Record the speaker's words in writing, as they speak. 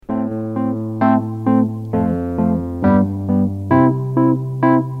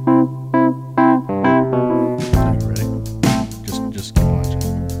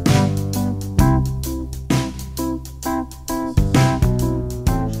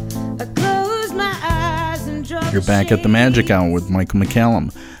You're back at the Magic Hour with Michael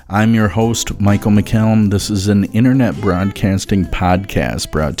McCallum. I'm your host, Michael McCallum. This is an internet broadcasting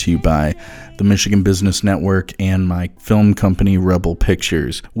podcast brought to you by the Michigan Business Network and my film company, Rebel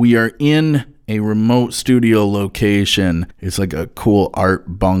Pictures. We are in a remote studio location. It's like a cool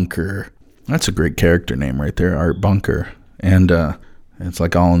art bunker. That's a great character name right there, Art Bunker. And it's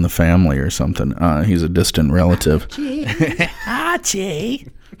like All in the Family or something. He's a distant relative. Archie.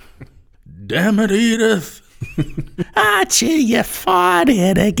 Damn it, Edith. Archie, you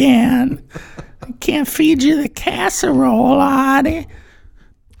farted again. I can't feed you the casserole, Artie.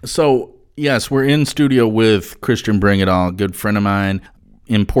 So, yes, we're in studio with Kristian Bringedahl, a good friend of mine,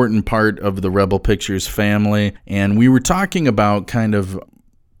 important part of the Rebel Pictures family. And we were talking about kind of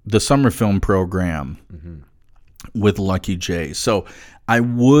the summer film program with Lucky J. So I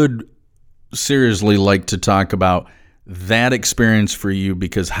would seriously like to talk about that experience for you,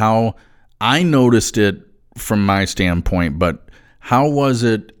 because how I noticed it from my standpoint, but how was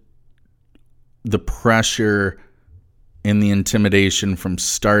it, the pressure and the intimidation from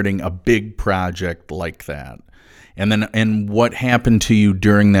starting a big project like that? And what happened to you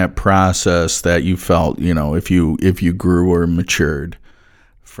during that process that you felt, if you grew or matured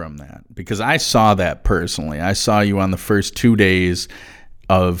from that? Because I saw that personally. I saw you on the first 2 days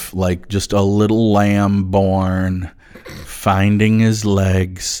of like just a little lamb born, finding his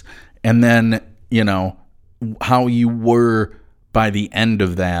legs, and then, how you were by the end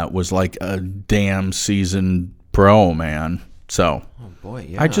of that was like a damn seasoned pro, man. So, oh boy,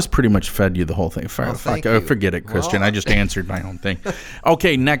 yeah. I just pretty much fed you the whole thing. Forget it, Kristian. Well, I just answered my own thing.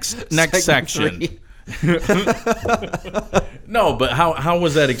 Okay, next section. No, but how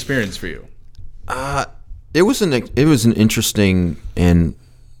was that experience for you? It was an interesting and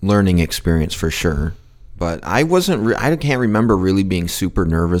learning experience for sure. But I can't remember really being super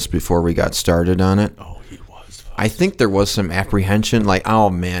nervous before we got started on it. Oh, he was. I think there was some apprehension, like, oh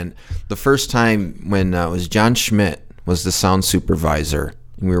man, the first time when it was John Schmidt was the sound supervisor,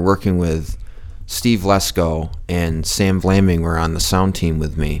 and we were working with Steve Lesko and Sam Vlaming were on the sound team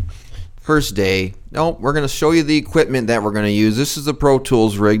with me. First day, we're going to show you the equipment that we're going to use. This is the Pro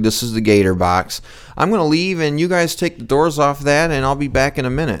Tools rig. This is the Gator box. I'm going to leave, and you guys take the doors off that, and I'll be back in a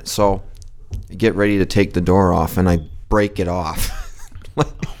minute. So I get ready to take the door off, and I break it off.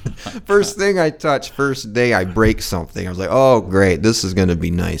 First thing I touch, first day I break something. I was like, oh, great, this is going to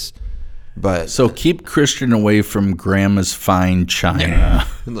be nice. But so keep Kristian away from Grandma's fine china.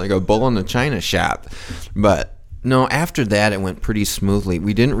 Like a bull in the china shop. But no, after that, it went pretty smoothly.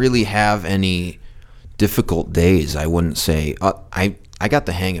 We didn't really have any difficult days, I wouldn't say. I got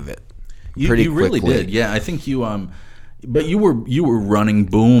the hang of it pretty you really quickly. did. Yeah, I think you but you were running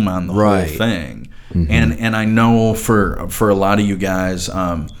boom on the whole thing. Mm-hmm. And I know for a lot of you guys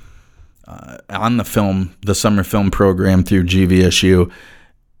on the summer film program through GVSU,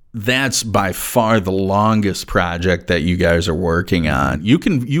 that's by far the longest project that you guys are working on. You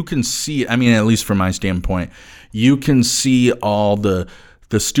can see, I mean, at least from my standpoint, you can see all the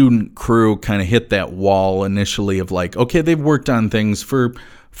student crew kind of hit that wall initially of like, okay, they've worked on things for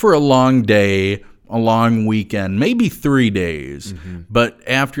a long day, a long weekend, maybe 3 days. Mm-hmm. But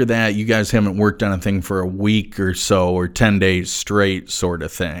after that, you guys haven't worked on a thing for a week or so, or 10 days straight sort of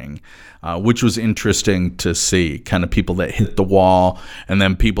thing, which was interesting to see, kind of people that hit the wall and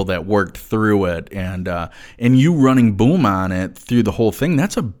then people that worked through it. And you running boom on it through the whole thing,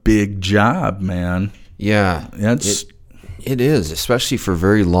 that's a big job, man. Yeah, it is, especially for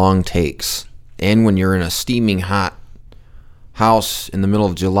very long takes. And when you're in a steaming hot house in the middle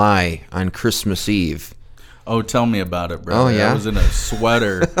of July on Christmas Eve. Oh, tell me about it, brother. Oh, yeah? I was in a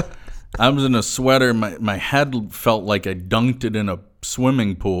sweater. My head felt like I dunked it in a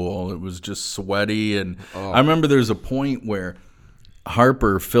swimming pool. It was just sweaty. And I remember there's a point where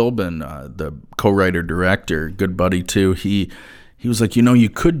Harper Philbin, the co-writer-director, good buddy too, he was like, you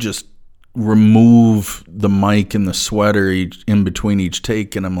could just remove the mic and the sweater in between each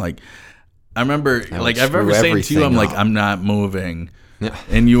take. And I'm like, I remember, like, I remember saying to you, I'm like, I'm not moving. Yeah.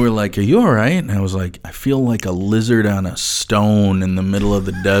 And you were like, are you all right? And I was like, I feel like a lizard on a stone in the middle of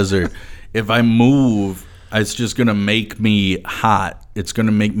the desert. If I move, it's just going to make me hot. It's going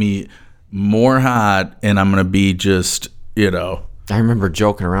to make me more hot, and I'm going to be just, I remember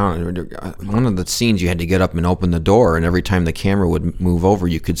joking around. One of the scenes, you had to get up and open the door, and every time the camera would move over,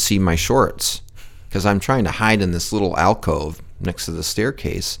 you could see my shorts, because I'm trying to hide in this little alcove next to the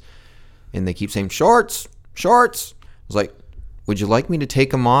staircase. And they keep saying, shorts. I was like, would you like me to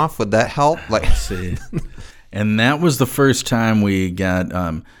take them off? Would that help? Like, see. And that was the first time we got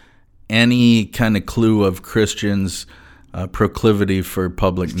any kind of clue of Kristian's proclivity for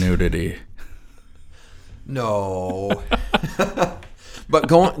public nudity. No. But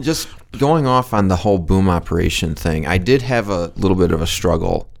going off on the whole boom operation thing, I did have a little bit of a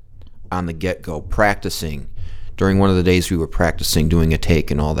struggle on the get-go practicing. During one of the days we were practicing doing a take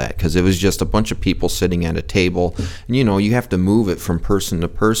and all that, because it was just a bunch of people sitting at a table, and you have to move it from person to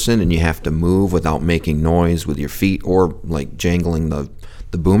person, and you have to move without making noise with your feet or like jangling the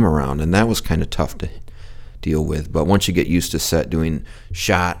boom around, and that was kind of tough to deal with. But once you get used to doing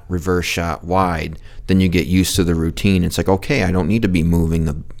shot, reverse shot, wide, then you get used to the routine. It's like, okay, I don't need to be moving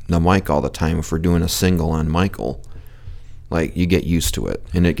the mic all the time if we're doing a single on Michael. Like, you get used to it,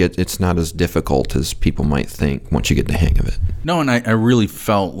 and it's not as difficult as people might think once you get the hang of it. No, and I really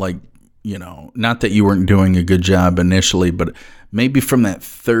felt like, not that you weren't doing a good job initially, but maybe from that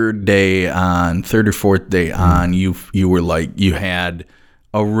third or fourth day on, you were like, you had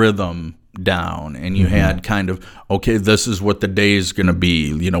a rhythm down, and you had kind of, okay, this is what the day is going to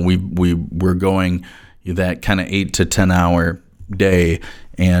be. We're going that kind of 8 to 10 hour day,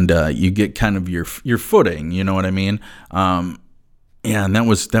 and you get kind of your footing, you know what I mean? And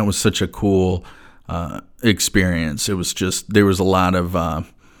that was such a cool experience. It was just, there was a lot of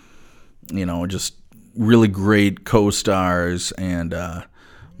just really great co-stars, and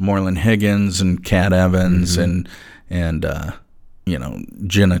Moreland Higgins and Kat Evans and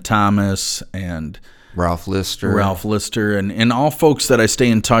Jenna Thomas and Ralph Lister, and all folks that I stay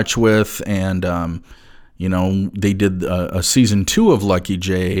in touch with. And they did a season 2 of Lucky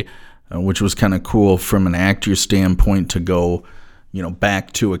J, which was kind of cool from an actor standpoint to go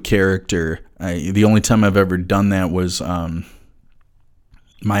back to a character. The only time I've ever done that was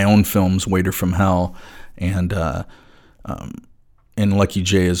my own films, Waiter from Hell, and Lucky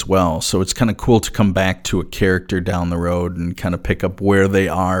J as well. So it's kind of cool to come back to a character down the road and kind of pick up where they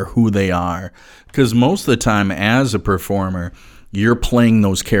are, who they are. Because most of the time as a performer, you're playing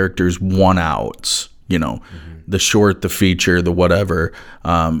those characters one-outs, the short, the feature, the whatever.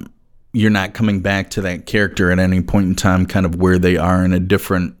 You're not coming back to that character at any point in time, kind of where they are in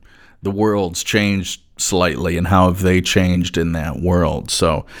the world's changed slightly, and how have they changed in that world.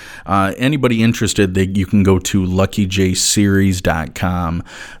 So anybody interested, you can go to luckyjseries.com.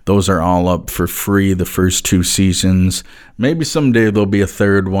 Those are all up for free, the first 2 seasons. Maybe someday there'll be a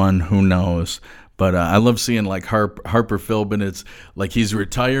third one, who knows. But I love seeing like Harper Philbin. It's like he's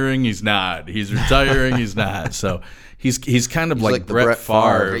retiring, he's not. He's retiring, he's not. So he's kind of like Brett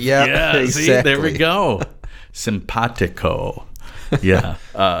Favre. Yeah, exactly. See, there we go. Simpatico. Yeah.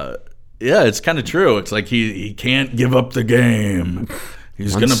 Yeah, it's kind of true. It's like he can't give up the game.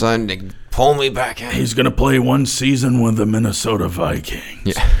 He's One Sunday, pull me back in. He's gonna play 1 season with the Minnesota Vikings.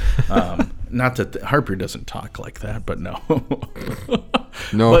 Yeah. Not that Harper doesn't talk like that, but no.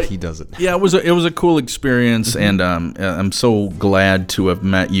 No, but, he doesn't. Yeah, it was a cool experience, and I'm so glad to have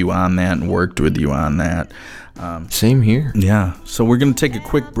met you on that and worked with you on that. Same here. Yeah. So we're going to take a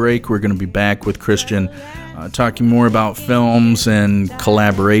quick break. We're going to be back with Kristian talking more about films and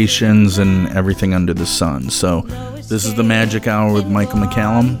collaborations and everything under the sun. So this is the Magic Hour with Michael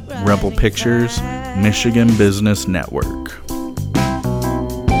McCallum, Rebel Pictures, Michigan Business Network.